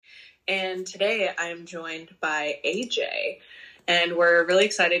And today I'm joined by AJ, and we're really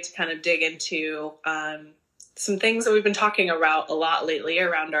excited to kind of dig into some things that we've been talking about a lot lately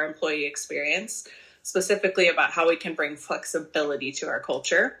around our employee experience, specifically about how we can bring flexibility to our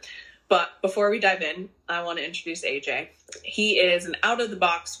culture. But before we dive in, I want to introduce AJ. He is an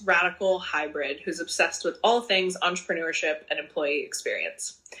out-of-the-box radical hybrid who's obsessed with all things entrepreneurship and employee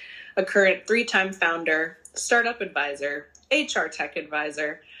experience. A current 3-time founder, startup advisor, HR tech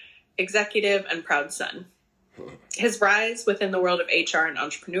advisor, executive, and proud son. His rise within the world of HR and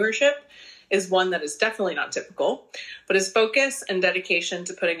entrepreneurship is one that is definitely not typical, but his focus and dedication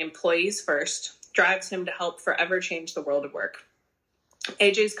to putting employees first drives him to help forever change the world of work.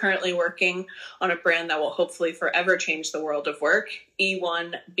 AJ is currently working on a brand that will hopefully forever change the world of work,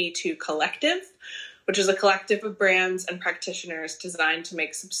 E1B2 Collective, which is a collective of brands and practitioners designed to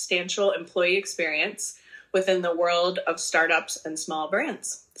make substantial employee experience within the world of startups and small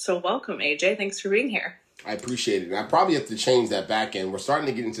brands. So welcome, AJ. Thanks for being here. I appreciate it. And I probably have to change that back end. We're starting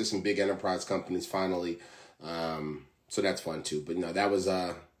to get into some big enterprise companies finally. So that's fun too. But no, that was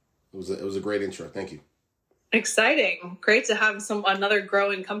it was a great intro. Thank you. Exciting. Great to have another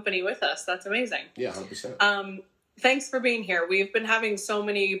growing company with us. That's amazing. Yeah, 100%. Thanks for being here. We've been having so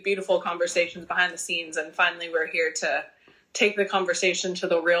many beautiful conversations behind the scenes, and finally we're here to take the conversation to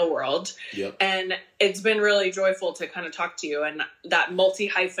the real world. Yep. And it's been really joyful to kind of talk to you. And that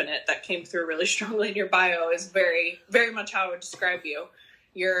multi-hyphenate that came through really strongly in your bio is very, very much how I would describe you.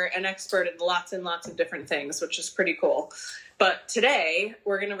 You're an expert in lots and lots of different things, which is pretty cool. But today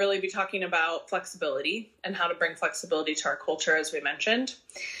we're going to really be talking about flexibility and how to bring flexibility to our culture, as we mentioned.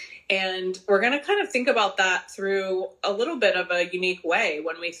 And we're going to kind of think about that through a little bit of a unique way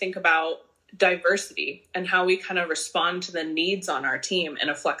when we think about diversity and how we kind of respond to the needs on our team in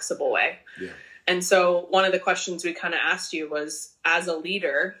a flexible way. Yeah. And so one of the questions we kind of asked you was, as a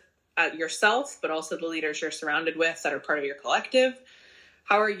leader, yourself, but also the leaders you're surrounded with that are part of your collective,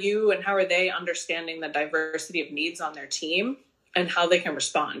 how are you and how are they understanding the diversity of needs on their team and how they can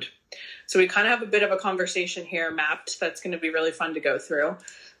respond? So we kind of have a bit of a conversation here mapped that's going to be really fun to go through,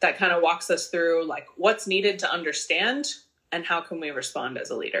 that kind of walks us through like what's needed to understand and how can we respond as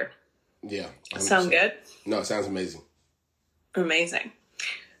a leader. Yeah. 100%. Sound good? No, it sounds amazing. Amazing.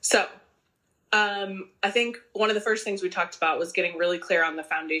 So I think one of the first things we talked about was getting really clear on the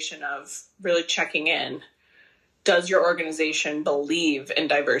foundation of really checking in. Does your organization believe in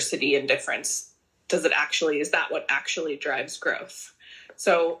diversity and difference? Is that what actually drives growth?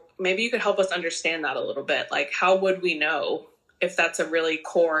 So maybe you could help us understand that a little bit. Like, how would we know if that's a really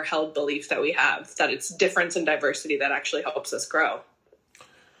core held belief that we have, that it's difference and diversity that actually helps us grow?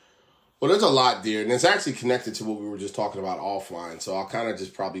 Well, there's a lot there, and it's actually connected to what we were just talking about offline. So I'll kind of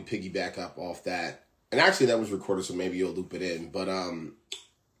just probably piggyback up off that. And actually, that was recorded, so maybe you'll loop it in. But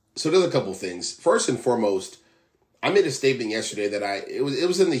so there's a couple things. First and foremost, I made a statement yesterday that it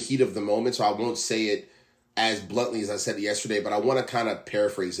was in the heat of the moment, so I won't say it as bluntly as I said it yesterday, but I want to kind of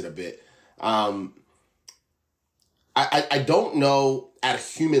paraphrase it a bit. I don't know at a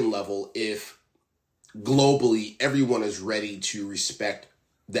human level if globally everyone is ready to respect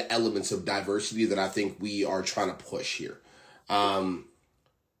the elements of diversity that I think we are trying to push here.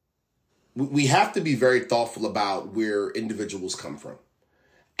 We have to be very thoughtful about where individuals come from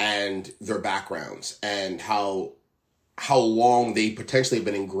and their backgrounds and how long they potentially have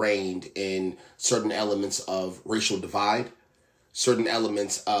been ingrained in certain elements of racial divide, certain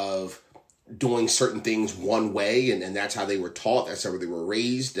elements of doing certain things one way, and that's how they were taught, that's how they were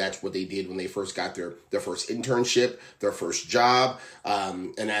raised, that's what they did when they first got their first internship, their first job,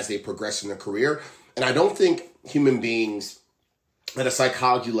 and as they progress in their career. And I don't think human beings at a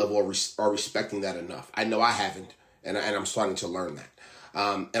psychology level are respecting that enough. I know I haven't, and I'm starting to learn that.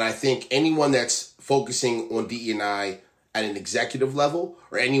 And I think anyone that's focusing on DE&I at an executive level,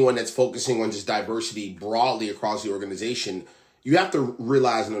 or anyone that's focusing on just diversity broadly across the organization, you have to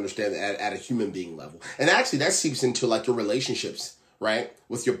realize and understand that at a human being level. And actually that seeps into like your relationships, right?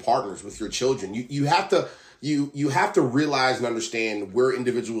 With your partners, with your children. You have to realize and understand where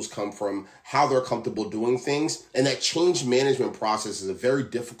individuals come from, how they're comfortable doing things. And that change management process is a very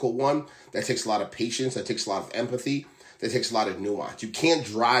difficult one that takes a lot of patience, that takes a lot of empathy, that takes a lot of nuance. You can't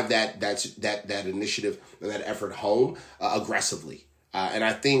drive that initiative and that effort home aggressively. And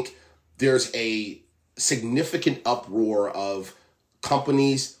I think there's a significant uproar of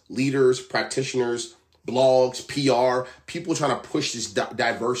companies, leaders, practitioners, blogs, PR, people trying to push this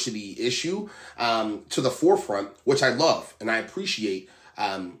diversity issue to the forefront, which I love and I appreciate.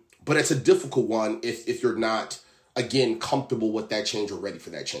 But it's a difficult one if you're not, again, comfortable with that change or ready for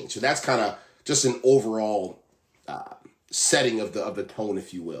that change. So that's kind of just an overall setting of the tone,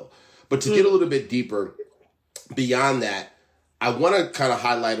 if you will. But to get a little bit deeper beyond that, I want to kind of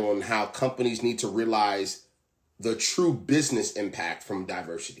highlight on how companies need to realize the true business impact from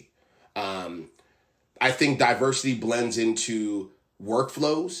diversity. I think diversity blends into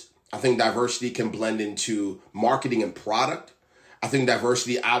workflows. I think diversity can blend into marketing and product. I think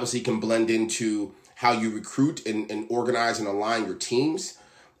diversity obviously can blend into how you recruit and organize and align your teams.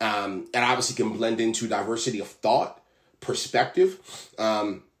 And obviously can blend into diversity of thought, perspective.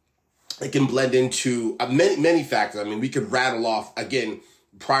 It can blend into many factors. I mean, we could rattle off, again,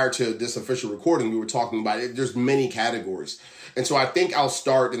 prior to this official recording, we were talking about it. There's many categories. And so I think I'll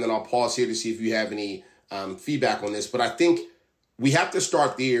start and then I'll pause here to see if you have any feedback on this. But I think we have to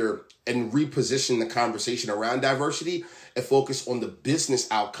start there and reposition the conversation around diversity and focus on the business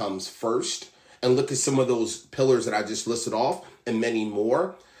outcomes first and look at some of those pillars that I just listed off and many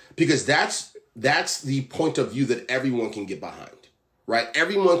more, because that's the point of view that everyone can get behind, right?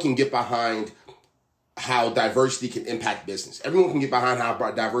 Everyone can get behind how diversity can impact business. Everyone can get behind how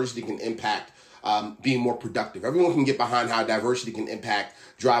diversity can impact being more productive. Everyone can get behind how diversity can impact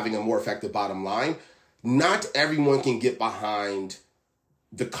driving a more effective bottom line. Not everyone can get behind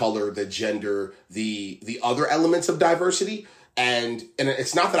the color, the gender, the other elements of diversity. And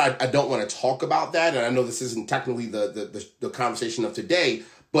it's not that I don't want to talk about that. And I know this isn't technically the conversation of today,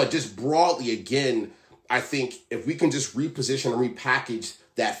 but just broadly, again, I think if we can just reposition and repackage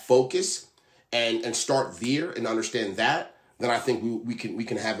that focus and start there and understand that, then I think we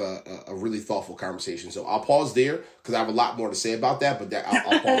can have a really thoughtful conversation. So I'll pause there because I have a lot more to say about that, but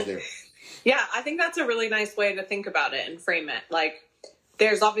I'll pause there. Yeah, I think that's a really nice way to think about it and frame it. Like,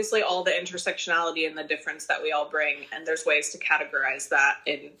 there's obviously all the intersectionality and the difference that we all bring, and there's ways to categorize that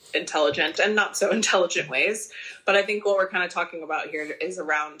in intelligent and not so intelligent ways. But I think what we're kind of talking about here is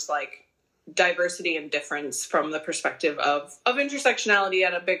around like diversity and difference from the perspective of intersectionality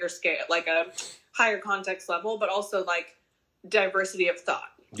at a bigger scale, like a higher context level, but also like diversity of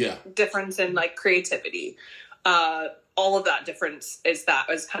thought. Yeah. Difference in like creativity. All of that difference is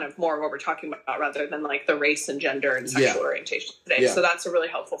kind of more what we're talking about rather than like the race and gender and sexual orientation today. Yeah. So that's a really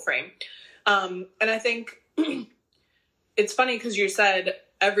helpful frame. And I think it's funny because you said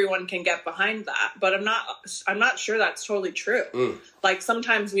everyone can get behind that, but I'm not sure that's totally true. Like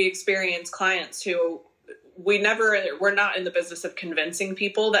sometimes we experience clients who we're not in the business of convincing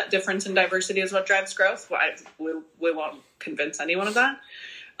people that difference and diversity is what drives growth. We won't convince anyone of that.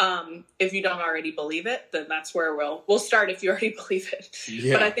 If you don't already believe it, then that's where we'll start if you already believe it.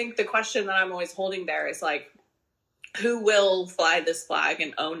 Yeah. But I think the question that I'm always holding there is like, who will fly this flag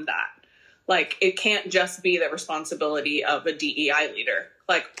and own that? Like, it can't just be the responsibility of a DEI leader.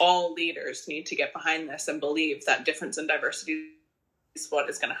 Like, all leaders need to get behind this and believe that difference and diversity is what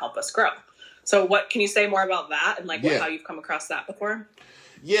is going to help us grow. So what can you say more about that and like how you've come across that before?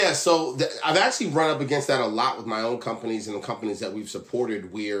 Yeah, so I've actually run up against that a lot with my own companies and the companies that we've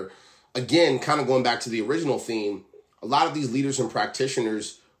supported where, again, kind of going back to the original theme, a lot of these leaders and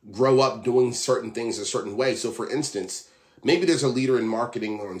practitioners grow up doing certain things a certain way. So, for instance, maybe there's a leader in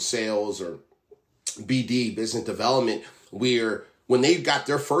marketing or in sales or BD, business development, where when they got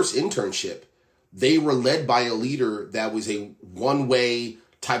their first internship, they were led by a leader that was a one-way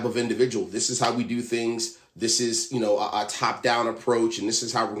type of individual. This is how we do things. This is, a top-down approach, and this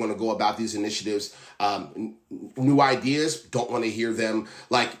is how we're going to go about these initiatives. New ideas, don't want to hear them.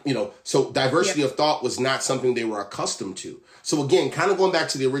 So diversity of thought was not something they were accustomed to. So again, kind of going back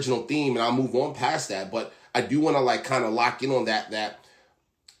to the original theme, and I'll move on past that, but I do want to kind of lock in on that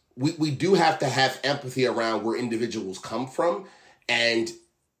we do have to have empathy around where individuals come from, and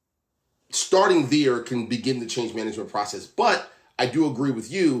starting there can begin the change management process. But I do agree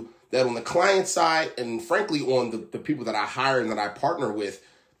with you that on the client side, and frankly on the people that I hire and that I partner with,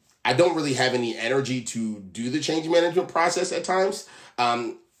 I don't really have any energy to do the change management process at times.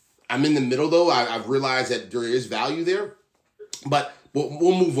 I'm in the middle, though. I've realized that there is value there, but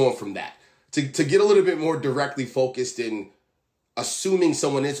we'll move on from that. To get a little bit more directly focused in assuming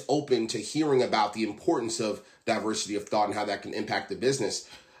someone is open to hearing about the importance of diversity of thought and how that can impact the business,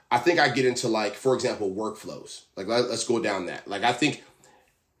 I think I get into, for example, workflows. Let's go down that. I think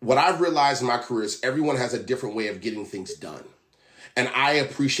what I've realized in my career is everyone has a different way of getting things done. And I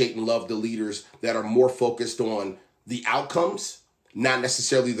appreciate and love the leaders that are more focused on the outcomes, not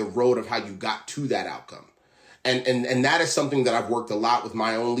necessarily the road of how you got to that outcome. And that is something that I've worked a lot with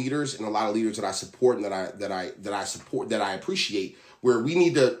my own leaders and a lot of leaders that I support and that I appreciate, where we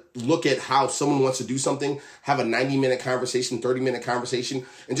need to look at how someone wants to do something, have a 90-minute conversation, 30-minute conversation,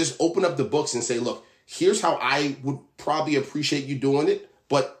 and just open up the books and say, look, here's how I would probably appreciate you doing it.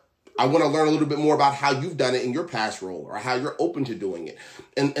 But I want to learn a little bit more about how you've done it in your past role or how you're open to doing it.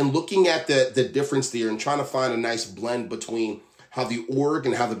 And looking at the difference there and trying to find a nice blend between how the org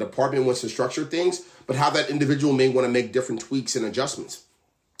and how the department wants to structure things, but how that individual may want to make different tweaks and adjustments.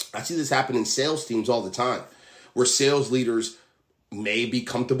 I see this happen in sales teams all the time, where sales leaders may be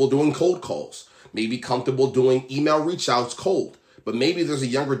comfortable doing cold calls, may be comfortable doing email reach outs cold, but maybe there's a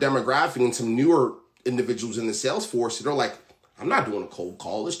younger demographic and some newer individuals in the sales force that are like, I'm not doing a cold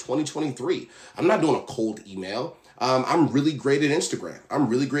call. It's 2023. I'm not doing a cold email. I'm really great at Instagram. I'm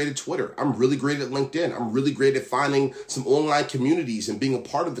really great at Twitter. I'm really great at LinkedIn. I'm really great at finding some online communities and being a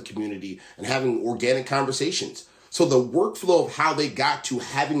part of the community and having organic conversations. So the workflow of how they got to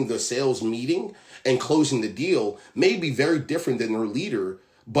having the sales meeting and closing the deal may be very different than their leader,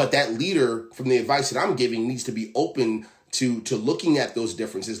 but that leader, from the advice that I'm giving, needs to be open to looking at those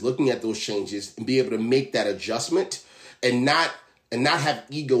differences, looking at those changes, and be able to make that adjustment and not have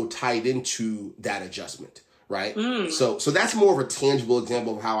ego tied into that adjustment, right? So that's more of a tangible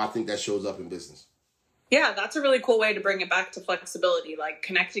example of how I think that shows up in business. Yeah, that's a really cool way to bring it back to flexibility, like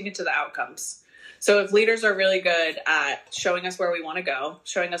connecting it to the outcomes. So if leaders are really good at showing us where we want to go,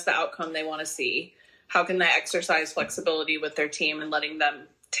 showing us the outcome they want to see, how can they exercise flexibility with their team and letting them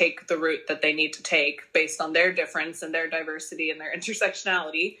take the route that they need to take based on their difference and their diversity and their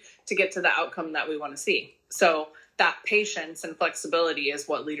intersectionality to get to the outcome that we want to see. So that patience and flexibility is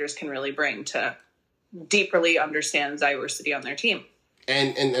what leaders can really bring to deeply understand diversity on their team.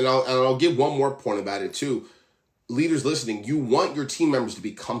 And I'll give one more point about it too. Leaders listening, you want your team members to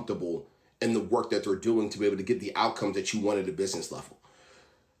be comfortable in the work that they're doing to be able to get the outcomes that you want at a business level.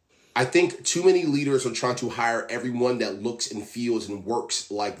 I think too many leaders are trying to hire everyone that looks and feels and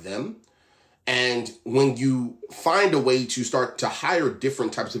works like them. And when you find a way to start to hire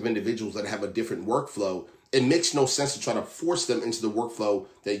different types of individuals that have a different workflow, it makes no sense to try to force them into the workflow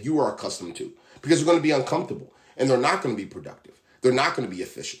that you are accustomed to, because they're going to be uncomfortable and they're not going to be productive. They're not going to be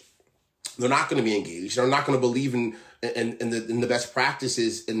efficient. They're not going to be engaged. They're not going to believe in the best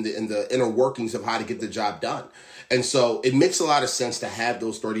practices in the inner workings of how to get the job done. And so it makes a lot of sense to have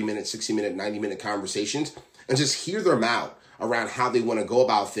those 30-minute, 60-minute, 90-minute conversations and just hear them out around how they want to go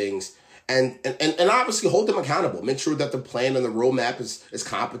about things. And obviously hold them accountable. Make sure that the plan and the roadmap is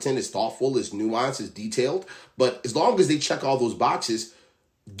competent, is thoughtful, is nuanced, is detailed. But as long as they check all those boxes,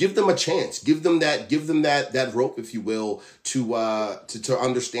 give them a chance. Give them that rope, if you will, to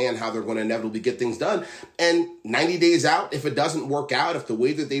understand how they're going to inevitably get things done. And 90 days out, if it doesn't work out, if the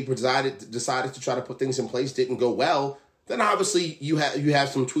way that they decided to try to put things in place didn't go well, then obviously you have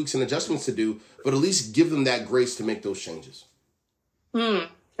some tweaks and adjustments to do. But at least give them that grace to make those changes.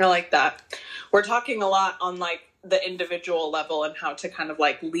 I like that. We're talking a lot on like the individual level and how to kind of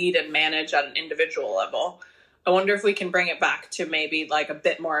like lead and manage at an individual level. I wonder if we can bring it back to maybe like a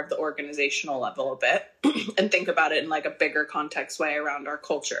bit more of the organizational level a bit and think about it in like a bigger context way around our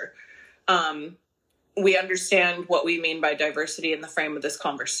culture. We understand what we mean by diversity in the frame of this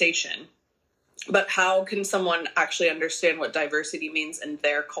conversation, but how can someone actually understand what diversity means in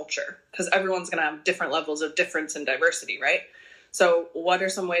their culture? Because everyone's going to have different levels of difference in diversity, right? So what are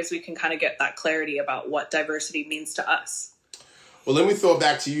some ways we can kind of get that clarity about what diversity means to us? Well, let me throw it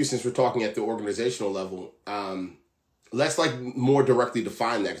back to you since we're talking at the organizational level. Let's like more directly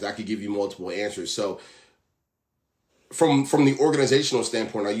define that, because I could give you multiple answers. So from the organizational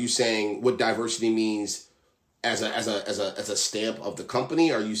standpoint, are you saying what diversity means as a stamp of the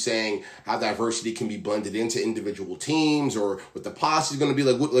company? Are you saying how diversity can be blended into individual teams, or what the policy is going to be?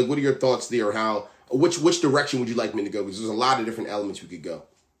 What are your thoughts there? Or how which direction would you like me to go? Because there's a lot of different elements we could go.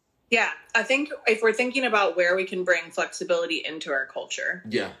 Yeah, I think if we're thinking about where we can bring flexibility into our culture,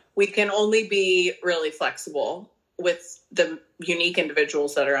 we can only be really flexible with the unique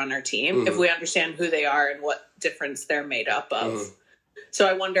individuals that are on our team if we understand who they are and what difference they're made up of. So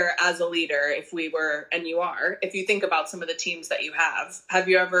I wonder, as a leader, if we were, and you are, if you think about some of the teams that you have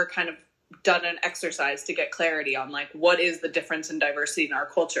you ever kind of done an exercise to get clarity on like what is the difference in diversity in our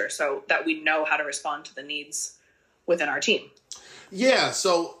culture so that we know how to respond to the needs within our team? Yeah,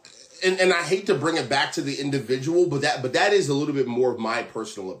 so and I hate to bring it back to the individual, but that is a little bit more of my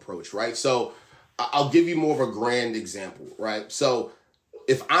personal approach, right? So I'll give you more of a grand example, right? So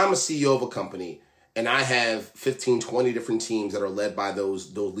if I'm a CEO of a company and I have 15, 20 different teams that are led by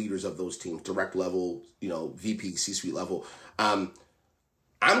those leaders of those teams, direct level, VP, C-suite level,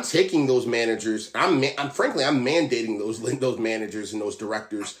 I'm taking those managers. I'm mandating those managers and those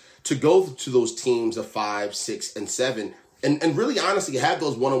directors to go to those teams of 5, 6, and 7, and really honestly have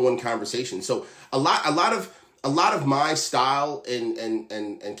those one-on-one conversations. So a lot of my style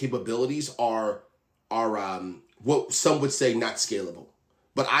and capabilities are what some would say not scalable,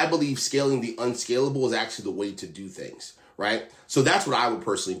 but I believe scaling the unscalable is actually the way to do things, right? So that's what I would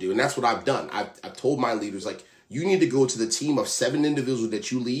personally do. And that's what I've done. I've told my leaders, like, you need to go to the team of 7 individuals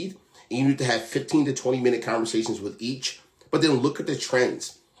that you lead, and you need to have 15 to 20-minute conversations with each, but then look at the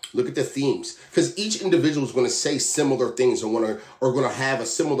trends. Look at the themes, because each individual is going to say similar things or going to have a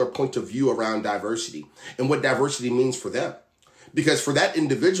similar point of view around diversity and what diversity means for them. Because for that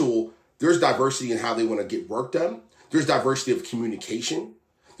individual, there's diversity in how they want to get work done. There's diversity of communication.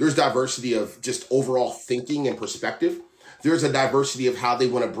 There's diversity of just overall thinking and perspective. There's a diversity of how they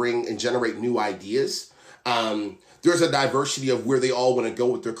want to bring and generate new ideas. There's a diversity of where they all want to go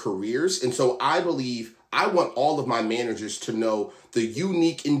with their careers. And so I believe I want all of my managers to know the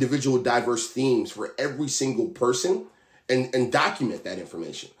unique individual diverse themes for every single person and document that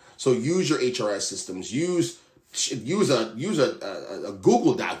information. So use your HRS systems, use a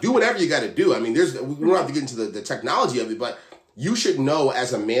Google Doc, do whatever you got to do. I mean, we don't have to get into the technology of it, but you should know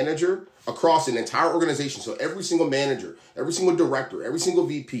as a manager across an entire organization. So every single manager, every single director, every single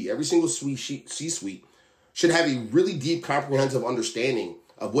VP, every single C-suite should have a really deep, comprehensive understanding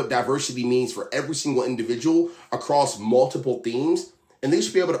of what diversity means for every single individual across multiple themes. And they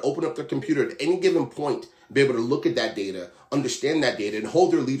should be able to open up their computer at any given point, be able to look at that data, understand that data, and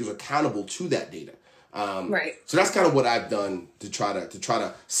hold their leaders accountable to that data. Right. So that's kind of what I've done to try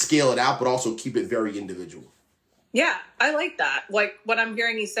to scale it out, but also keep it very individual. Yeah, I like that. Like, what I'm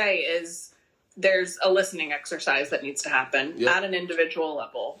hearing you say is there's a listening exercise that needs to happen at an individual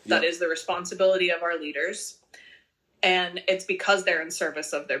level. That is the responsibility of our leaders. And it's because they're in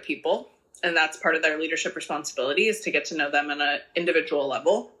service of their people. And that's part of their leadership responsibility, is to get to know them on an individual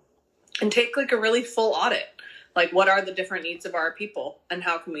level and take like a really full audit. Like, what are the different needs of our people and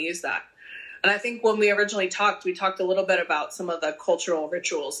how can we use that? And I think when we originally talked, we talked a little bit about some of the cultural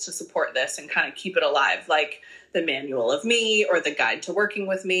rituals to support this and kind of keep it alive, like the manual of me or the guide to working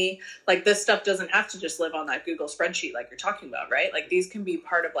with me. Like, this stuff doesn't have to just live on that Google spreadsheet like you're talking about, right? Like, these can be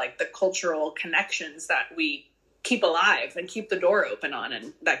part of like the cultural connections that we keep alive and keep the door open on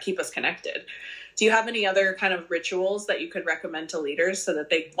and that keep us connected. Do you have any other kind of rituals that you could recommend to leaders so that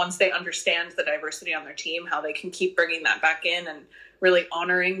they, once they understand the diversity on their team, how they can keep bringing that back in and really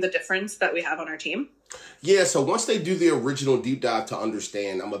honoring the difference that we have on our team? Yeah, so once they do the original deep dive to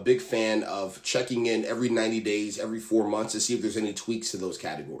understand, I'm a big fan of checking in every 90 days, every 4 months to see if there's any tweaks to those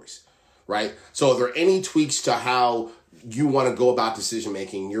categories, right? So are there any tweaks to how you want to go about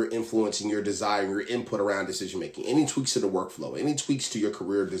decision-making, your influence and your desire, your input around decision-making, any tweaks to the workflow, any tweaks to your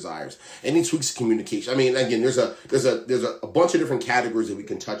career desires, any tweaks to communication? I mean, again, there's a bunch of different categories that we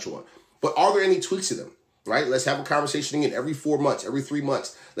can touch on, but are there any tweaks to them? Right? Let's have a conversation again every 4 months, every 3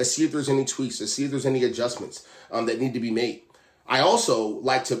 months. Let's see if there's any tweaks. Let's see if there's any adjustments that need to be made. I also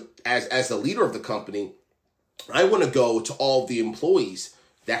like to, as the leader of the company, I want to go to all the employees.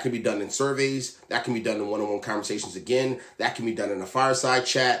 That can be done in surveys. That can be done in one-on-one conversations again. That can be done in a fireside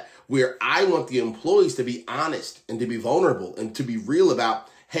chat, where I want the employees to be honest and to be vulnerable and to be real about,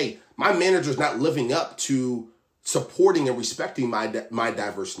 hey, my manager's not living up to supporting and respecting my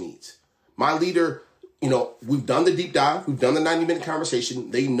diverse needs. My leader, we've done the deep dive. We've done the 90-minute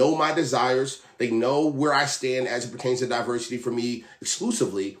conversation. They know my desires. They know where I stand as it pertains to diversity for me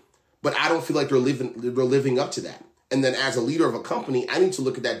exclusively, but I don't feel like they're living up to that. And then as a leader of a company, I need to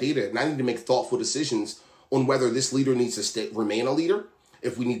look at that data and I need to make thoughtful decisions on whether this leader needs to remain a leader,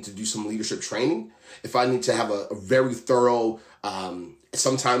 if we need to do some leadership training, if I need to have a very thorough,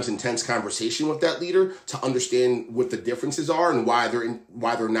 sometimes intense conversation with that leader to understand what the differences are and why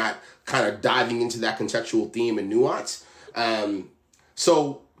they're not kind of diving into that contextual theme and nuance.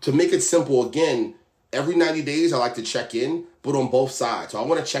 So to make it simple, again, every 90 days, I like to check in, but on both sides. So I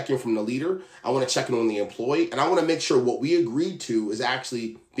want to check in from the leader. I want to check in on the employee. And I want to make sure what we agreed to is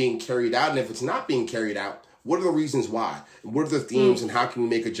actually being carried out. And if it's not being carried out, what are the reasons why? What are the themes and how can we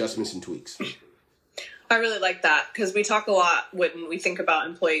make adjustments and tweaks? I really like that, because we talk a lot when we think about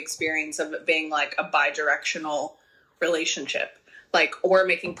employee experience of it being like a bi-directional relationship. Like, we're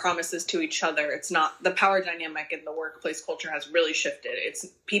making promises to each other. It's not, the power dynamic in the workplace culture has really shifted. It's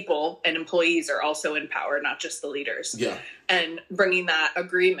people and employees are also in power, not just the leaders. Yeah. And bringing that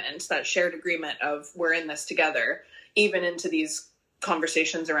agreement, that shared agreement of we're in this together, even into these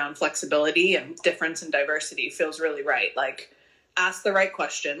conversations around flexibility and difference and diversity feels really right. Like, ask the right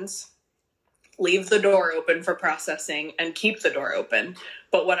questions, leave the door open for processing, and keep the door open.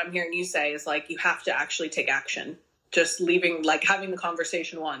 But what I'm hearing you say is like, you have to actually take action. Just leaving, like having the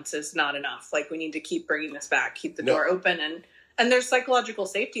conversation once is not enough. Like, we need to keep bringing this back, keep the door open. And there's psychological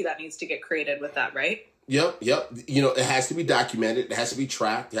safety that needs to get created with that, right? Yep. It has to be documented. It has to be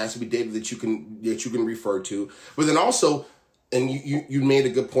tracked. It has to be data that you can refer to. But then also, and you made a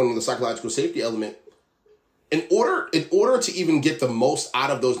good point on the psychological safety element. In order to even get the most out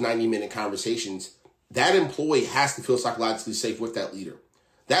of those 90-minute conversations, that employee has to feel psychologically safe with that leader.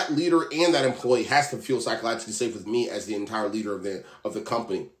 That leader and that employee has to feel psychologically safe with me as the entire leader of the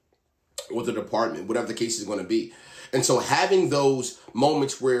company or the department, whatever the case is going to be. And so having those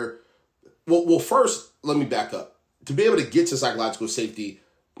moments where, well, first, let me back up. To be able to get to psychological safety,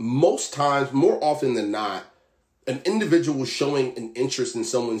 most times, more often than not, an individual showing an interest in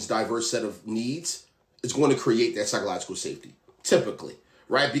someone's diverse set of needs is going to create that psychological safety, typically,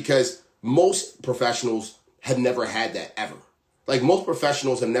 right? Because most professionals have never had that ever. Like, most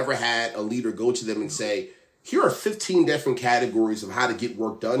professionals have never had a leader go to them and say, here are 15 different categories of how to get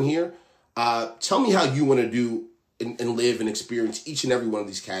work done here. Tell me how you want to do and live and experience each and every one of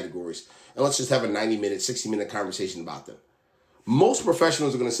these categories. And let's just have a 90-minute, 60-minute conversation about them. Most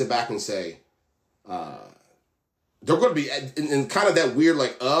professionals are going to sit back and say, they're going to be in kind of that weird,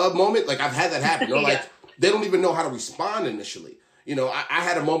 moment. Like, I've had that happen. They're like, they don't even know how to respond initially. You know, I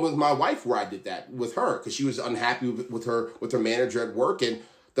had a moment with my wife where I did that with her because she was unhappy with her manager at work. And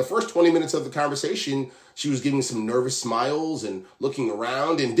the first 20 minutes of the conversation, she was giving some nervous smiles and looking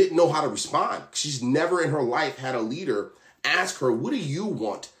around and didn't know how to respond. She's never in her life had a leader ask her, what do you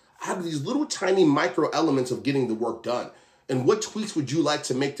want out of these little tiny micro elements of getting the work done? And what tweaks would you like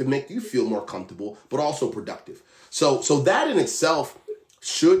to make you feel more comfortable, but also productive? So that in itself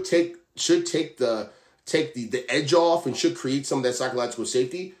should take the edge off and should create some of that psychological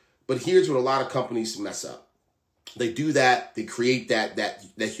safety. But here's what a lot of companies mess up. They do that, they create that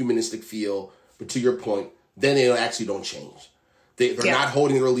humanistic feel, but to your point, then they actually don't change. They're not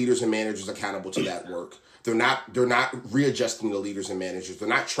holding their leaders and managers accountable to that work. They're not readjusting the leaders and managers. They're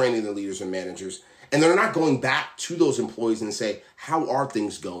not training the leaders and managers. And they're not going back to those employees and say, how are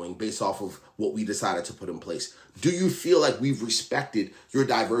things going based off of what we decided to put in place? Do you feel like we've respected your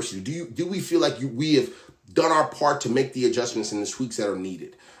diversity? Do we feel like we have done our part to make the adjustments and the tweaks that are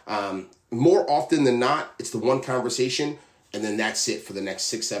needed? More often than not, it's the one conversation, and then that's it for the next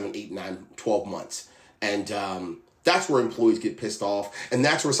 6, 7, 8, 9, 12 months. And that's where employees get pissed off. And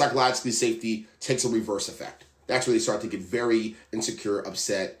that's where psychological safety takes a reverse effect. That's where they start to get very insecure,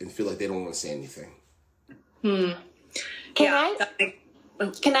 upset, and feel like they don't want to say anything. Can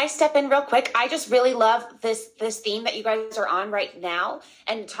I step in real quick? I just really love this theme that you guys are on right now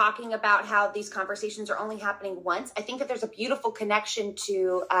and talking about how these conversations are only happening once. I think that there's a beautiful connection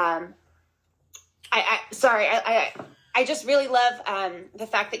to, I just really love the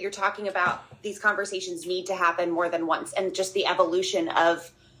fact that you're talking about these conversations need to happen more than once and just the evolution of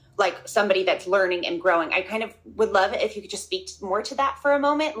like somebody that's learning and growing. I kind of would love it if you could just speak more to that for a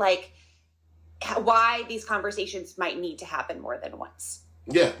moment, like why these conversations might need to happen more than once.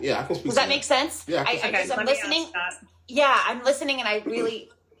 Yeah, I can speak. Does that make sense? Yeah, I'm listening. Yeah, I'm listening, and I really,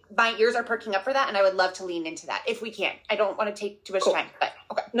 my ears are perking up for that, and I would love to lean into that if we can. I don't want to take too much time, but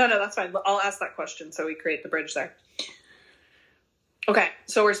okay. No, that's fine. I'll ask that question so we create the bridge there. Okay,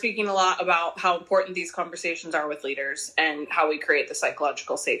 so we're speaking a lot about how important these conversations are with leaders and how we create the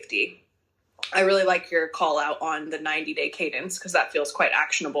psychological safety. I really like your call out on the 90-day cadence because that feels quite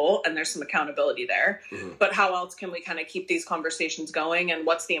actionable and there's some accountability there. Mm-hmm. But how else can we kind of keep these conversations going, and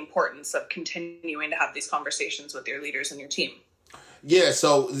what's the importance of continuing to have these conversations with your leaders and your team? Yeah,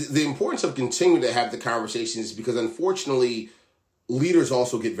 so the importance of continuing to have the conversations is because unfortunately leaders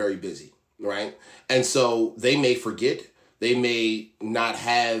also get very busy, right? And so they may forget, they may not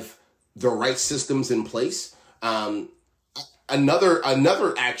have the right systems in place. Another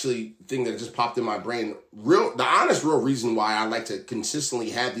actually thing that just popped in my brain, real reason why I like to consistently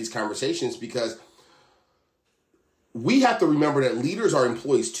have these conversations, because we have to remember that leaders are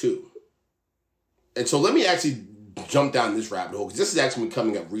employees too. And so let me actually jump down this rabbit hole, because this is actually been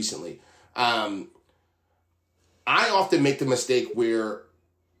coming up recently. I often make the mistake where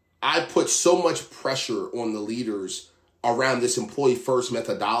I put so much pressure on the leaders around this employee first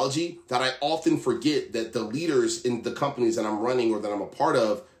methodology that I often forget that the leaders in the companies that I'm running or that I'm a part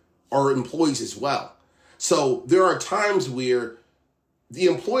of are employees as well. So there are times where the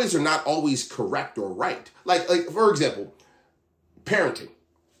employees are not always correct or right. Like for example, parenting.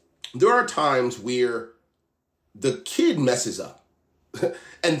 There are times where the kid messes up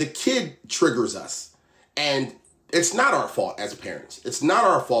and the kid triggers us, and it's not our fault as parents. It's not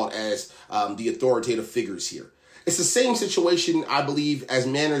our fault as the authoritative figures here. It's the same situation, I believe, as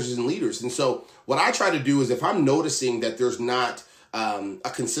managers and leaders. And so what I try to do is, if I'm noticing that there's not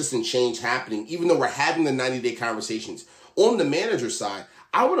a consistent change happening, even though we're having the 90-day conversations, on the manager side,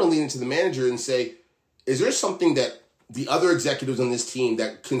 I want to lean into the manager and say, is there something that the other executives on this team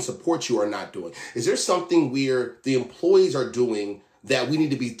that can support you are not doing? Is there something where the employees are doing that we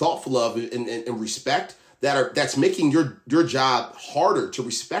need to be thoughtful of and respect that's making your job harder to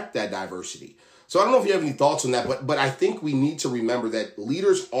respect that diversity? So I don't know if you have any thoughts on that, but I think we need to remember that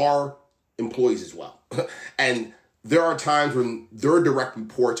leaders are employees as well. And there are times when their direct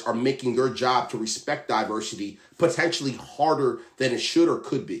reports are making their job to respect diversity potentially harder than it should or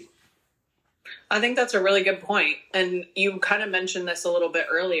could be. I think that's a really good point. And you kind of mentioned this a little bit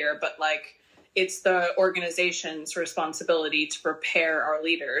earlier, but like it's the organization's responsibility to prepare our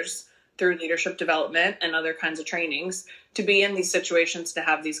leaders through leadership development and other kinds of trainings to be in these situations, to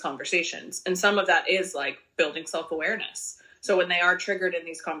have these conversations. And some of that is like building self-awareness. So when they are triggered in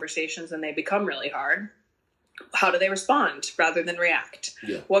these conversations and they become really hard, how do they respond rather than react?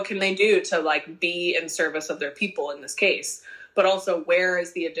 Yeah. What can they do to like be in service of their people in this case? But also, where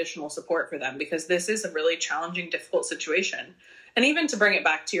is the additional support for them? Because this is a really challenging, difficult situation. And even to bring it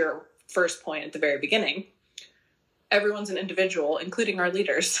back to your first point at the very beginning, everyone's an individual, including our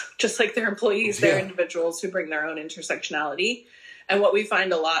leaders, just like their employees. They're individuals who bring their own intersectionality. And what we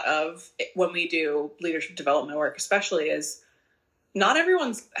find a lot of when we do leadership development work, especially, is not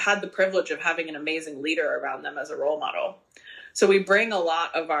everyone's had the privilege of having an amazing leader around them as a role model. So we bring a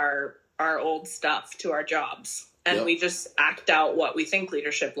lot of our old stuff to our jobs. And we just act out what we think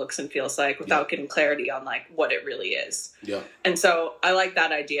leadership looks and feels like without getting clarity on like what it really is. Yeah. And so I like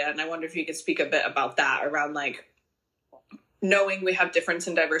that idea. And I wonder if you could speak a bit about that around like knowing we have difference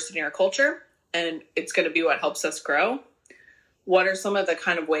in diversity in our culture and it's going to be what helps us grow. What are some of the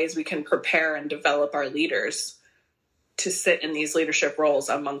kind of ways we can prepare and develop our leaders to sit in these leadership roles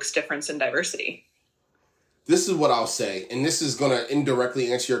amongst difference and diversity? This is what I'll say, and this is going to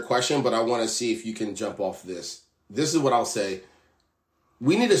indirectly answer your question, but I want to see if you can jump off this. This is what I'll say.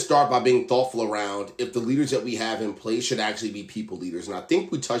 We need to start by being thoughtful around if the leaders that we have in place should actually be people leaders. And I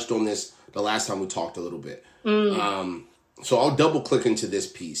think we touched on this the last time we talked a little bit. So I'll double click into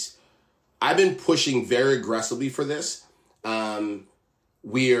this piece. I've been pushing very aggressively for this.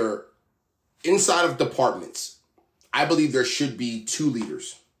 We're inside of departments. I believe there should be two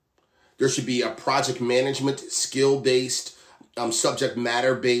leaders. There should be a project management, skill-based, subject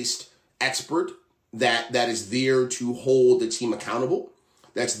matter-based expert that is there to hold the team accountable,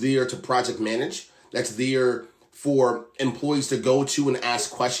 that's there to project manage, that's there for employees to go to and ask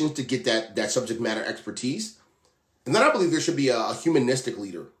questions to get that subject matter expertise. And then I believe there should be a humanistic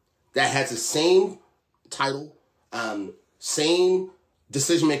leader that has the same title, same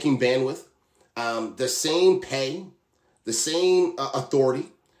decision-making bandwidth, the same pay, the same authority,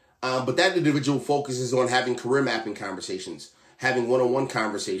 but that individual focuses on having career mapping conversations, having one-on-one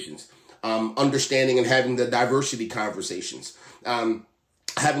conversations, understanding and having the diversity conversations,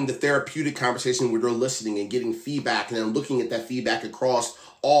 having the therapeutic conversation where they're listening and getting feedback and then looking at that feedback across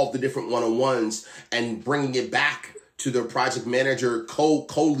all of the different one-on-ones and bringing it back to the project manager,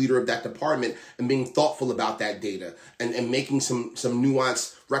 co-leader of that department and being thoughtful about that data and making some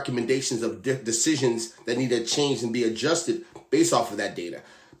nuanced recommendations of decisions that need to change and be adjusted based off of that data.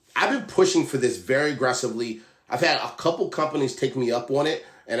 I've been pushing for this very aggressively. I've had a couple companies take me up on it,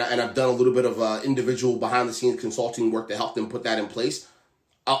 and I've done a little bit of individual behind-the-scenes consulting work to help them put that in place.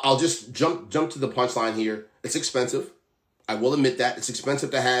 I'll just jump to the punchline here. It's expensive. I will admit that. It's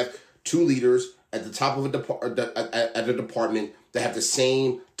expensive to have two leaders at the top of a department that have the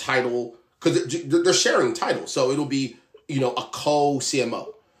same title, because they're sharing titles. So it'll be, a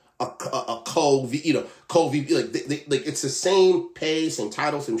co-CMO, a co-VP, like it's the same pay, same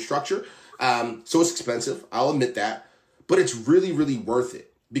title, same structure. So it's expensive. I'll admit that, but it's really, really worth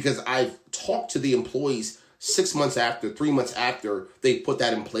it because I've talked to the employees 6 months after, 3 months after they put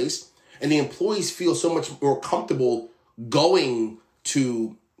that in place, and the employees feel so much more comfortable going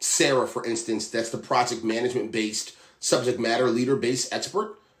to Sarah, for instance, that's the project management-based, subject matter leader-based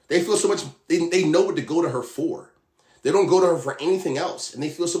expert. They feel so much, they know what to go to her for. They don't go to her for anything else, and they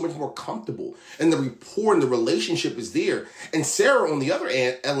feel so much more comfortable. And the rapport and the relationship is there. And Sarah, on the other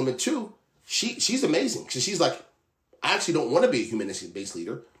element too, she's amazing. Because she's like, I actually don't want to be a humanistic-based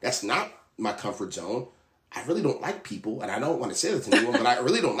leader. That's not my comfort zone. I really don't like people, and I don't want to say that to anyone, but I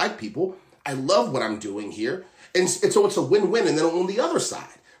really don't like people. I love what I'm doing here. And so it's a win-win. And then on the other side,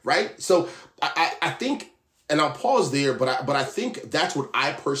 right? So I think, and I'll pause there, but I think that's what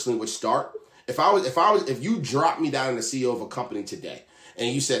I personally would start. If you dropped me down in the CEO of a company today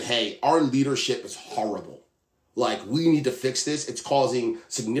and you said, hey, our leadership is horrible. Like, we need to fix this. It's causing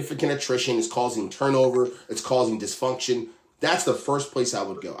significant attrition. It's causing turnover. It's causing dysfunction. That's the first place I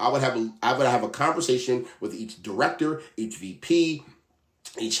would go. I would have a conversation with each director, each VP,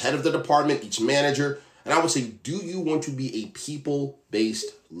 each head of the department, each manager, And I would say, do you want to be a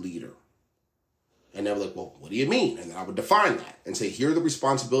people-based leader? And they were like, well, what do you mean? And then I would define that and say, here are the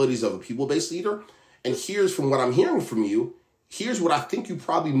responsibilities of a people-based leader. And here's from what I'm hearing from you, here's what I think you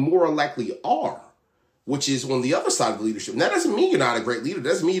probably more likely are, which is on the other side of the leadership. And that doesn't mean you're not a great leader. It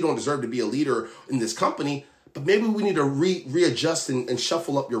doesn't mean you don't deserve to be a leader in this company, but maybe we need to readjust and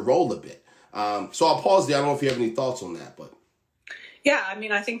shuffle up your role a bit. So I'll pause there. I don't know if you have any thoughts on that, but. Yeah, I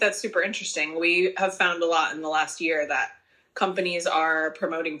mean, I think that's super interesting. We have found a lot in the last year that companies are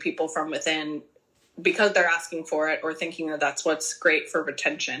promoting people from within because they're asking for it or thinking that that's what's great for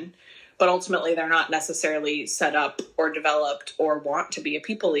retention. But ultimately, they're not necessarily set up or developed or want to be a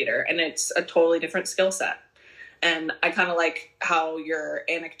people leader. And it's a totally different skill set. And I kind of like how your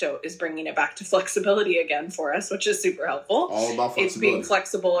anecdote is bringing it back to flexibility again for us, which is super helpful. All about flexibility. It's being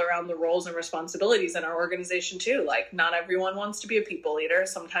flexible around the roles and responsibilities in our organization too. Like, not everyone wants to be a people leader.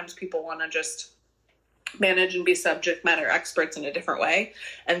 Sometimes people want to just manage and be subject matter experts in a different way.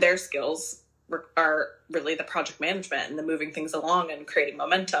 And their skills are really the project management and the moving things along and creating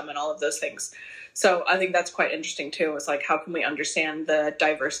momentum and all of those things. So I think that's quite interesting too. It's like, how can we understand the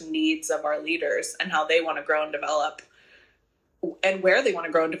diverse needs of our leaders and how they want to grow and develop and where they want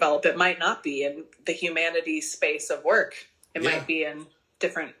to grow and develop? It might not be in the humanities space of work. It might be in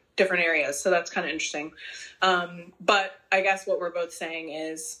different areas. So that's kind of interesting. But I guess what we're both saying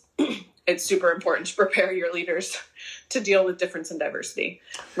is it's super important to prepare your leaders to deal with difference and diversity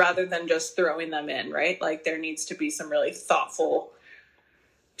rather than just throwing them in, right? Like, there needs to be some really thoughtfulness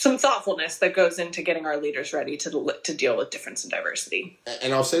that goes into getting our leaders ready to deal with difference and diversity.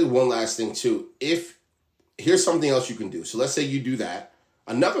 And I'll say one last thing too. Here's something else you can do. So let's say you do that.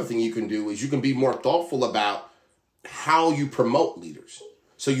 Another thing you can do is you can be more thoughtful about how you promote leaders.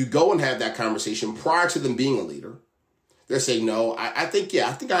 So you go and have that conversation prior to them being a leader. They're saying, no, I think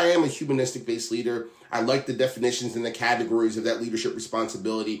I am a humanistic-based leader. I like the definitions and the categories of that leadership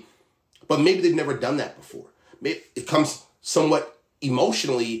responsibility. But maybe they've never done that before. Maybe it comes somewhat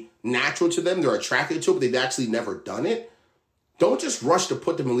emotionally natural to them. They're attracted to it, but they've actually never done it. Don't just rush to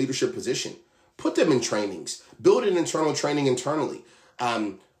put them in leadership position. Put them in trainings. Build an internal training internally.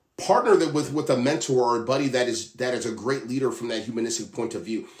 Partner them with a mentor or a buddy that is a great leader from that humanistic point of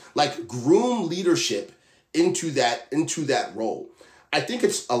view. Like, groom leadership into that role. I think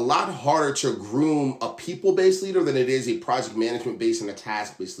it's a lot harder to groom a people-based leader than it is a project management-based and a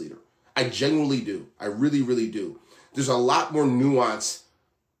task-based leader. I genuinely do. I really, really do. There's a lot more nuance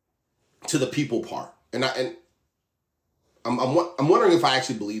to the people part. And I'm wondering if I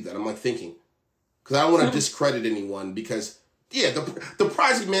actually believe that. I'm like thinking, because I don't want to discredit anyone, because the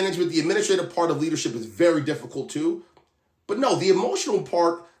project management, the administrative part of leadership is very difficult too. But no, the emotional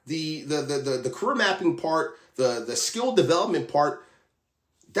part, the career mapping part, the skill development part,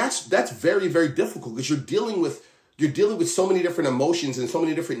 that's very, very difficult, because you're dealing with so many different emotions and so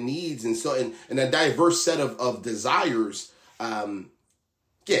many different needs and a diverse set of desires.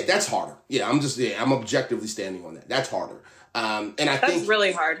 That's harder. I'm objectively standing on that. That's harder. And I think that's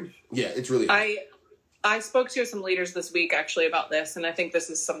really hard. Yeah, it's really hard. I spoke to some leaders this week actually about this, and I think this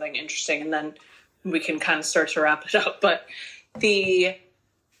is something interesting, and then we can kind of start to wrap it up. But we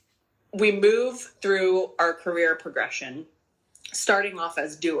move through our career progression starting off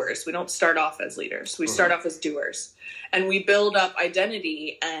as doers. We don't start off as leaders. We start off as doers, and we build up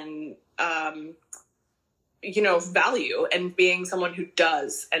identity and value and being someone who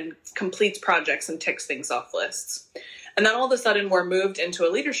does and completes projects and ticks things off lists. And then all of a sudden we're moved into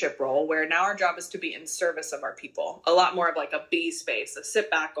a leadership role where now our job is to be in service of our people. A lot more of like a be space, a sit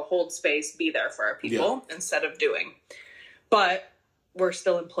back, a hold space, be there for our people instead of doing. But we're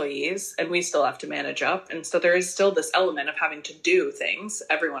still employees and we still have to manage up. And so there is still this element of having to do things.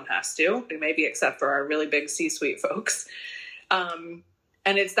 Everyone has to, maybe except for our really big C-suite folks. And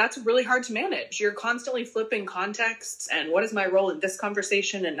that's really hard to manage. You're constantly flipping contexts and what is my role in this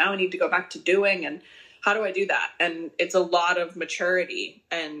conversation? And now I need to go back to doing, and how do I do that? And it's a lot of maturity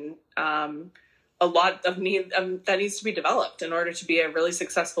and a lot of need that needs to be developed in order to be a really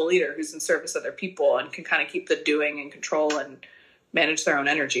successful leader who's in service of their people and can kind of keep the doing in control and manage their own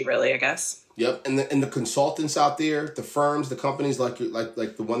energy, really, I guess. Yep, and the consultants out there, the firms, the companies like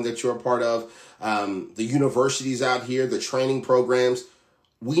the one that you're a part of, the universities out here, the training programs,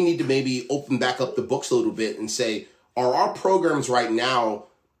 we need to maybe open back up the books a little bit and say, are our programs right now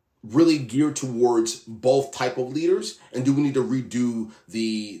really geared towards both type of leaders? And do we need to redo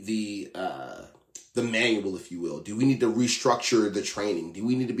the manual, if you will? Do we need to restructure the training? Do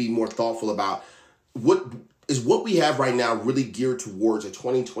we need to be more thoughtful about what is what we have right now really geared towards a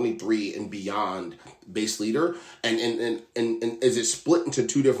 2023 and beyond base leader? And is it split into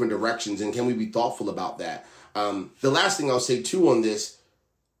two different directions? And can we be thoughtful about that? The last thing I'll say too on this,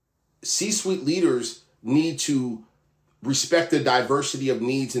 C-suite leaders need to respect the diversity of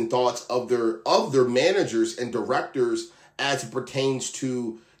needs and thoughts of their managers and directors as it pertains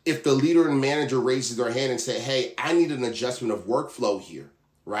to if the leader and manager raises their hand and say, hey, I need an adjustment of workflow here,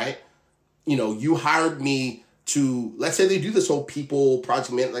 right? You know, you hired me to, let's say they do this whole people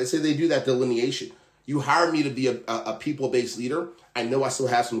project management, let's say they do that delineation. You hired me to be a people-based leader. I know I still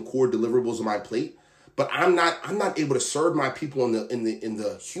have some core deliverables on my plate, but I'm not able to serve my people in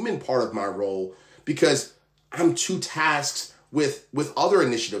the human part of my role because I'm too tasked with other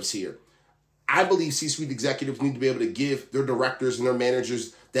initiatives here. I believe C-suite executives need to be able to give their directors and their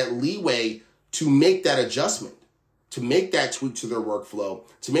managers that leeway to make that adjustment, to make that tweak to their workflow,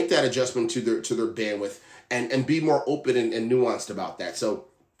 to make that adjustment to their bandwidth, and be more open and nuanced about that. So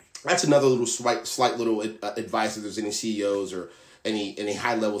that's another little slight little advice if there's any CEOs or any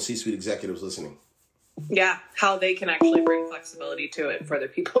high-level C-suite executives listening. Yeah, how they can actually bring flexibility to it for their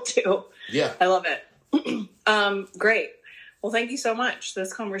people too. Yeah. I love it. Great. Well, thank you so much.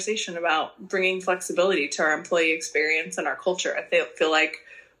 This conversation about bringing flexibility to our employee experience and our culture. I feel like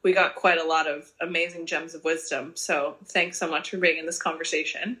we got quite a lot of amazing gems of wisdom. So thanks so much for being in this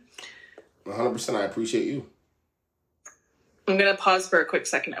conversation. 100%. I appreciate you. I'm going to pause for a quick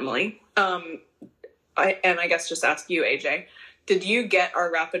second, Emily. I guess just ask you, AJ, did you get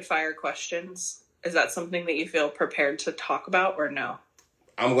our rapid fire questions? Is that something that you feel prepared to talk about or no?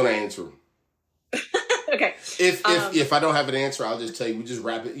 I'm going to answer them. Okay. If I don't have an answer, I'll just tell you, we just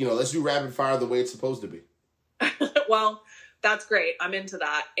let's do rapid fire the way it's supposed to be. Well, that's great. I'm into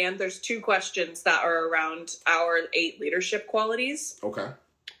that. And there's 2 questions that are around our 8 leadership qualities. Okay.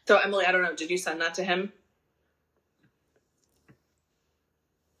 So Emily, I don't know, did you send that to him?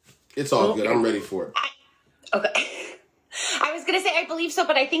 It's all good. I'm ready for it. Okay. I was going to say, I believe so,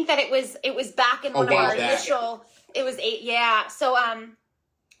 but I think that it was back in one of our initial, it was 8. Yeah. So,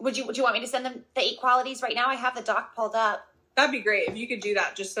 would you want me to send them the 8 qualities right now? I have the doc pulled up. That'd be great if you could do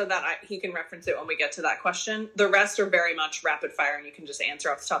that, just so that he can reference it when we get to that question. The rest are very much rapid fire, and you can just answer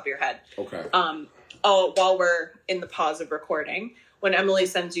off the top of your head. Okay. While we're in the pause of recording, when Emily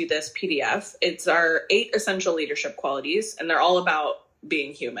sends you this PDF, it's our 8 essential leadership qualities, and they're all about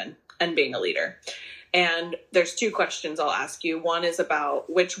being human and being a leader. And there's 2 questions I'll ask you. One is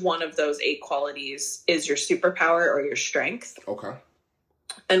about which one of those 8 qualities is your superpower or your strength. Okay.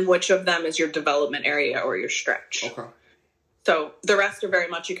 And which of them is your development area or your stretch. Okay. So the rest are very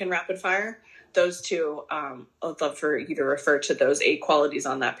much you can rapid fire. Those 2, I'd love for you to refer to those 8 qualities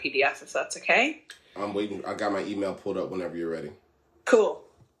on that PDF if that's okay. I'm waiting. I got my email pulled up whenever you're ready. Cool.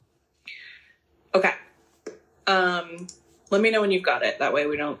 Okay. Let me know when you've got it. That way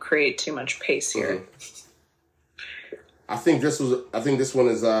we don't create too much pace here. Mm-hmm. I think this one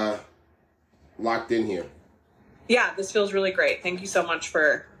is locked in here. Yeah, this feels really great. Thank you so much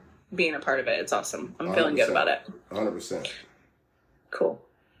for being a part of it. It's awesome. I'm feeling good about it. 100%. Cool.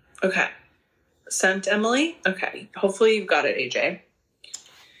 Okay. Sent, Emily? Okay. Hopefully you've got it, AJ.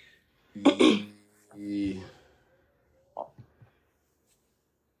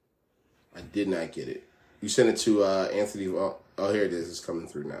 I did not get it. You sent it to Anthony. Oh, here it is. It's coming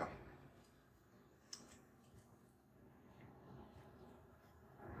through now.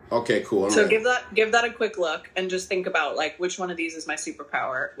 Okay, cool. So give that a quick look and just think about like which one of these is my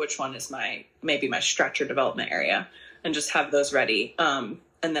superpower, which one is maybe my stretch or development area, and just have those ready. And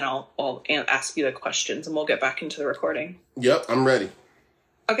then I'll ask you the questions and we'll get back into the recording. Yep, I'm ready.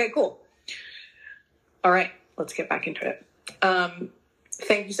 Okay, cool. All right, let's get back into it.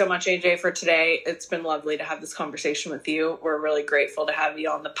 Thank you so much, AJ, for today. It's been lovely to have this conversation with you. We're really grateful to have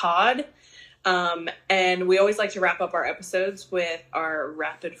you on the pod. And we always like to wrap up our episodes with our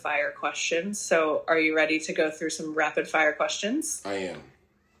rapid fire questions. So are you ready to go through some rapid fire questions? I am.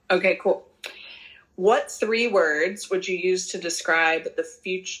 Okay, cool. What 3 words would you use to describe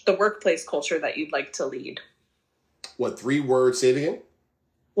the workplace culture that you'd like to lead? What 3 words? Say it again.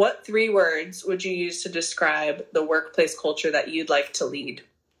 What 3 words would you use to describe the workplace culture that you'd like to lead?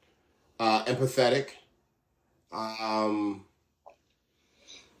 Empathetic,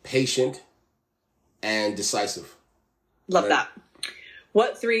 patient, and decisive. Love that.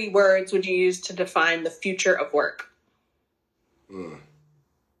 What 3 words would you use to define the future of work?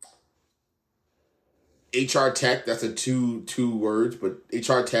 HR tech, that's a two words, but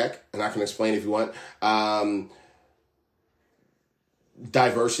HR tech, and I can explain if you want.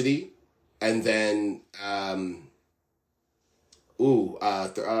 Diversity, and then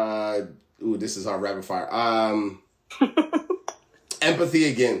Ooh, this is our rapid fire. Empathy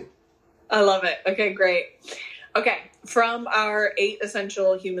again. I love it. Okay, great. Okay, from our 8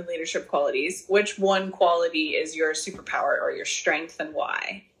 essential human leadership qualities, which one quality is your superpower or your strength, and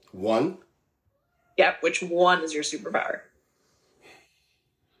why? 1. Yep, which one is your superpower?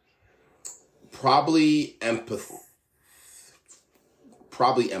 Probably empathy.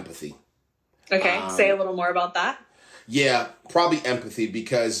 Probably empathy. Okay, say a little more about that. Yeah, probably empathy,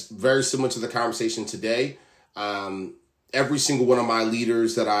 because very similar to the conversation today, every single one of my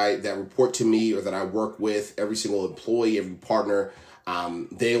leaders that report to me or that I work with, every single employee, every partner,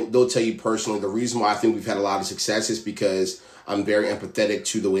 they'll tell you personally the reason why I think we've had a lot of success is because I'm very empathetic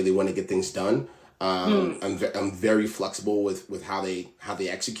to the way they want to get things done. I'm very flexible with how they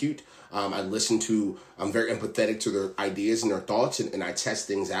execute. I'm very empathetic to their ideas and their thoughts, and I test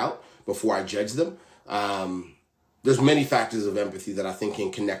things out before I judge them. There's many factors of empathy that I think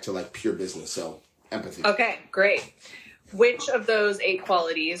can connect to like pure business. So empathy. Okay, great. Which of those 8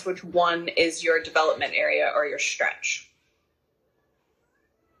 qualities, which one is your development area or your stretch?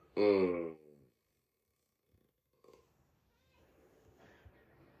 Ooh,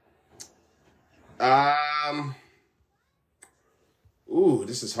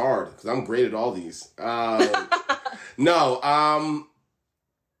 this is hard because I'm great at all these. No,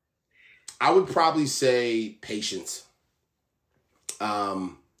 I would probably say patience.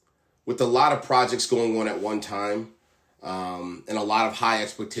 With a lot of projects going on at one time, and a lot of high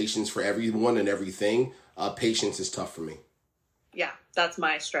expectations for everyone and everything, patience is tough for me. Yeah, that's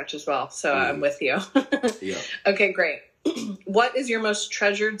my stretch as well. So I'm with you. Yeah. Okay, great. What is your most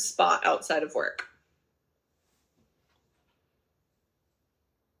treasured spot outside of work?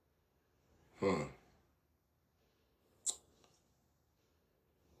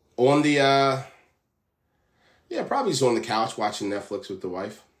 On the, probably just on the couch watching Netflix with the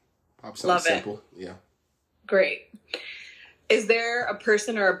wife. Probably something Love it. simple. Yeah. Great. Is there a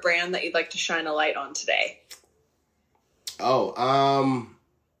person or a brand that you'd like to shine a light on today? I'll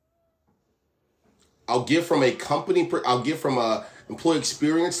give from a I'll give from a employee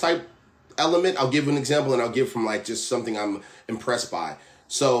experience type element. I'll give an example, and I'll give from like just something I'm impressed by.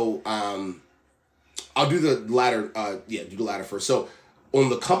 So, I'll do the latter. Do the latter first. So, on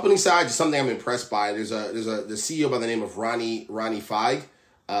the company side, just something I'm impressed by. There's the CEO by the name of Ronnie Feig.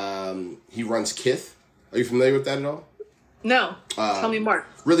 He runs Kith. Are you familiar with that at all? No. Tell me more.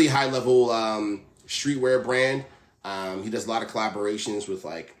 Really high level streetwear brand. He does a lot of collaborations with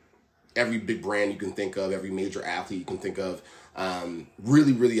like every big brand you can think of, every major athlete you can think of.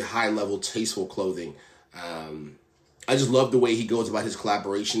 Really, really high level, tasteful clothing. I just love the way he goes about his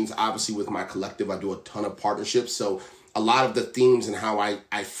collaborations. Obviously, with my collective, I do a ton of partnerships. So a lot of the themes and how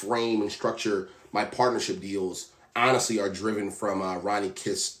I frame and structure my partnership deals, honestly, are driven from Ronnie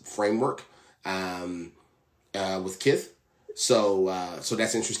Kith's framework with Kith. So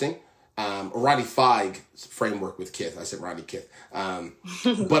that's interesting. Ronnie Feig's framework with Kith. I said Ronnie Kith.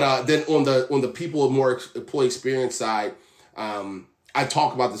 But then on the people of more employee experience side, I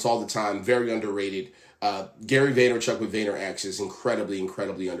talk about this all the time. Very underrated. Gary Vaynerchuk with VaynerX is incredibly,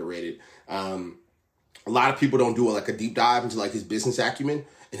 incredibly underrated. A lot of people don't do like a deep dive into like his business acumen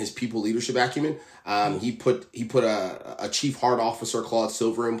and his people leadership acumen. He put a chief heart officer, Claude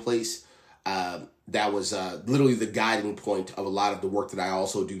Silver, in place. That was literally the guiding point of a lot of the work that I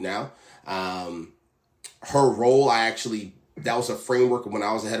also do now. Her role, that was a framework when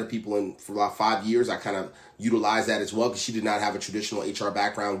I was the head of people for about 5 years. I kind of utilized that as well because she did not have a traditional HR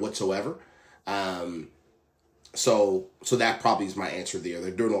background whatsoever. So that probably is my answer there.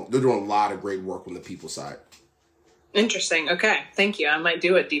 They're doing a lot of great work on the people side. Interesting. Okay. Thank you. I might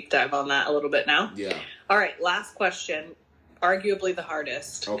do a deep dive on that a little bit now. Yeah. All right. Last question. Arguably the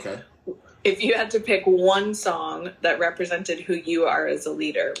hardest. Okay. If you had to pick one song that represented who you are as a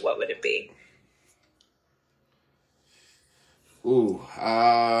leader, what would it be? Ooh,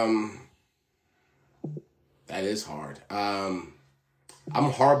 that is hard. I'm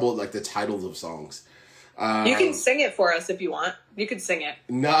horrible at like the titles of songs. You can sing it for us if you want. You could sing it.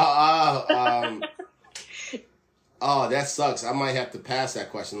 No, oh, that sucks. I might have to pass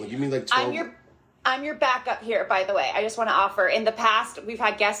that question. Give me like 12. I'm your backup here, by the way. I just want to offer, in the past, we've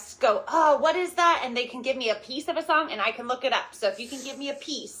had guests go, oh, what is that? And they can give me a piece of a song, and I can look it up. So if you can give me a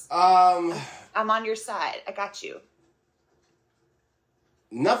piece, I'm on your side. I got you.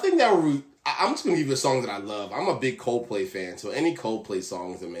 Nothing that I'm just going to give you a song that I love. I'm a big Coldplay fan, so any Coldplay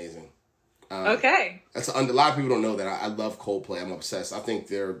song is amazing. Okay. A lot of people don't know that. I love Coldplay. I'm obsessed. I think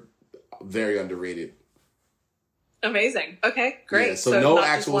they're very underrated. Amazing. Okay, great. Yeah, so no not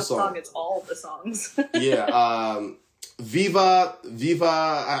actual just one song. It's all the songs. Yeah. Viva,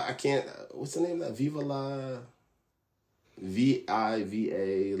 I can't, what's the name of that? Viva la,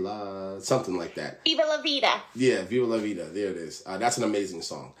 Viva la, something like that. Viva la vida. Yeah, Viva la vida. There it is. That's an amazing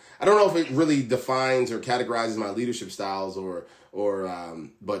song. I don't know if it really defines or categorizes my leadership styles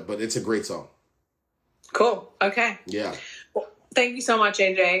but it's a great song. Cool. Okay. Yeah. Well, thank you so much,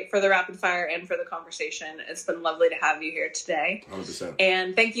 AJ, for the rapid fire and for the conversation. It's been lovely to have you here today. 100%.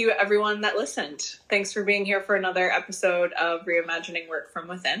 And thank you, everyone that listened. Thanks for being here for another episode of Reimagining Work from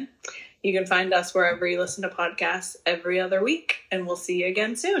Within. You can find us wherever you listen to podcasts every other week, and we'll see you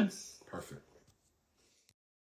again soon.